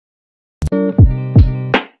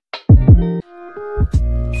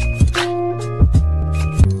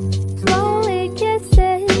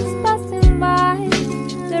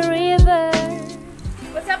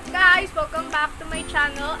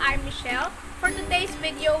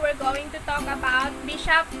video, we're going to talk about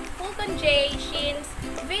Bishop Fulton J. Sheen's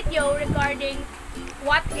video regarding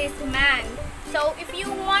what is man. So if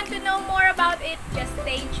you want to know more about it, just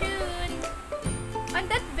stay tuned. On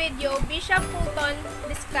that video, Bishop Fulton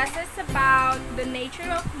discusses about the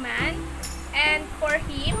nature of man, and for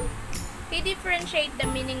him, he differentiates the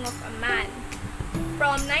meaning of a man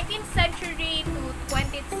from 19th century to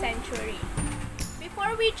 20th century.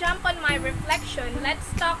 Before we jump on my reflection, let's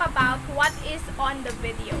talk about what is on the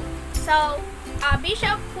video. So,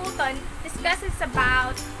 Bishop Fulton discusses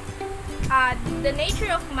about the nature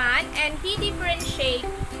of man, and he differentiates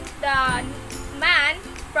the man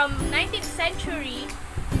from 19th century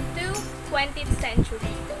to 20th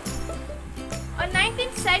century. On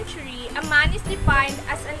 19th century, a man is defined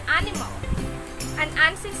as an animal, an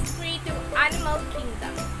ancestry to animal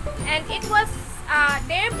kingdom, and it was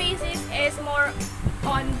their basis is more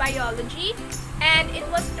on biology, and it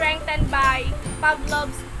was strengthened by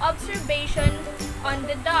Pavlov's observation on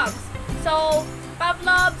the dogs. So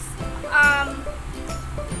Pavlov's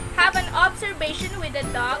have an observation with the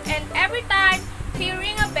dog, and every time he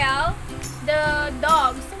ring a bell, the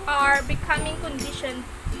dogs are becoming conditioned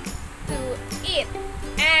to it,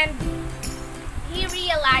 and he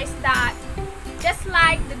realized that just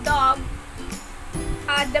like the dog,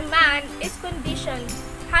 the man is conditioned,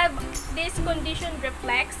 have this conditioned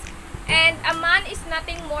reflex, and a man is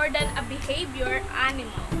nothing more than a behavior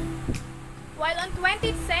animal. While on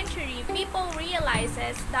 20th century, people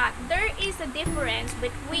realizes that there is a difference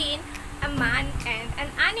between a man and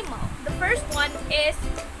an animal. The first one is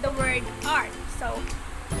the word art. So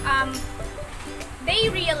they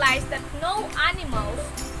realize that no animals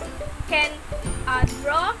can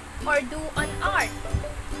draw or do an art.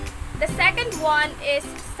 The second one is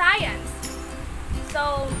science.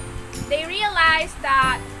 So they realize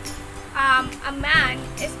that a man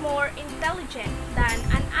is more intelligent than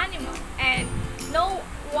an animal, and no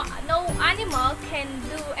animal can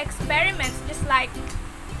do experiments just like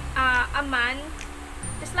a man.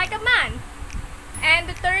 And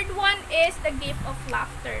the third one is the gift of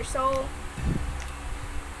laughter. So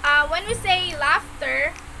when we say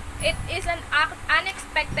laughter, it is an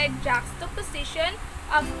unexpected juxtaposition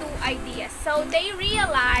of two ideas. So they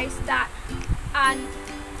realize that an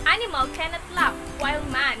animal cannot laugh while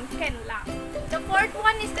man can laugh. The fourth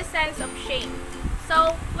one is the sense of shame.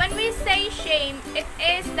 So when we say shame, it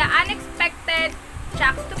is the unexpected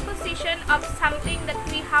juxtaposition of something that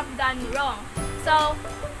we have done wrong. So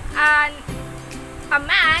a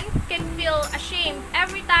man can feel ashamed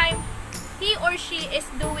every time he or she is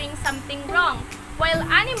doing something wrong, while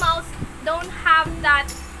animals don't have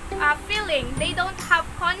that feeling. They don't have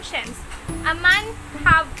conscience. A man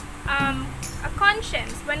have a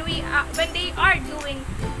conscience when they are doing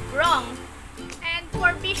wrong. And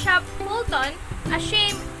for Bishop Fulton, a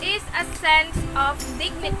shame is a sense of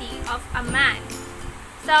dignity of a man.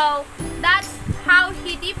 So that's how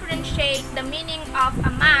he differentiates the meaning of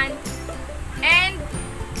a man and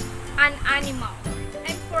an animal.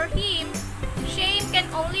 And for him, shame can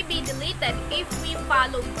only be deleted if we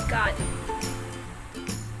follow God.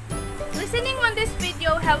 Listening on this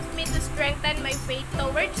video helps me to strengthen my faith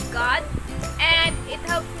towards God, and it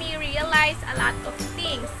helps me realize a lot of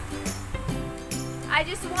things. I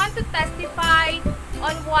just want to testify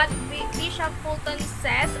on what Bishop Fulton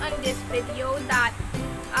says on this video, that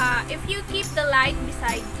if you keep the light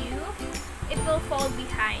beside you, it will fall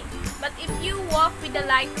behind. But if you walk with the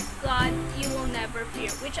light of God, you will never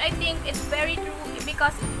fear. Which I think is very true,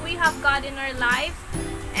 because we have God in our lives,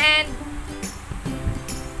 and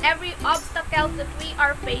every obstacle that we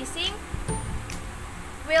are facing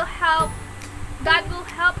will help. God will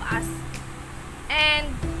help us, and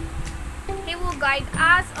He will guide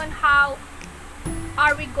us on how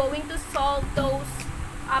are we going to solve those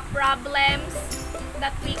problems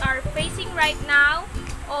that we are facing right now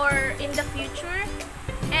or in the future.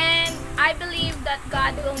 And I believe that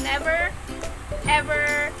God will never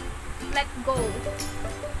ever let go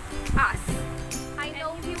us. I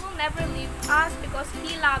know He will never leave us because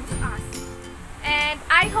He loves us. And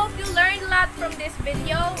I hope you learned a lot from this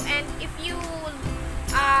video, and if you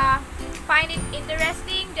find it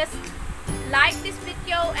interesting, just like this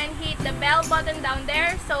video and hit the bell button down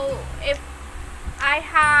there, so if I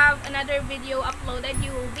have another video uploaded,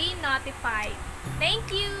 you will be notified.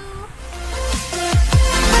 Thank you!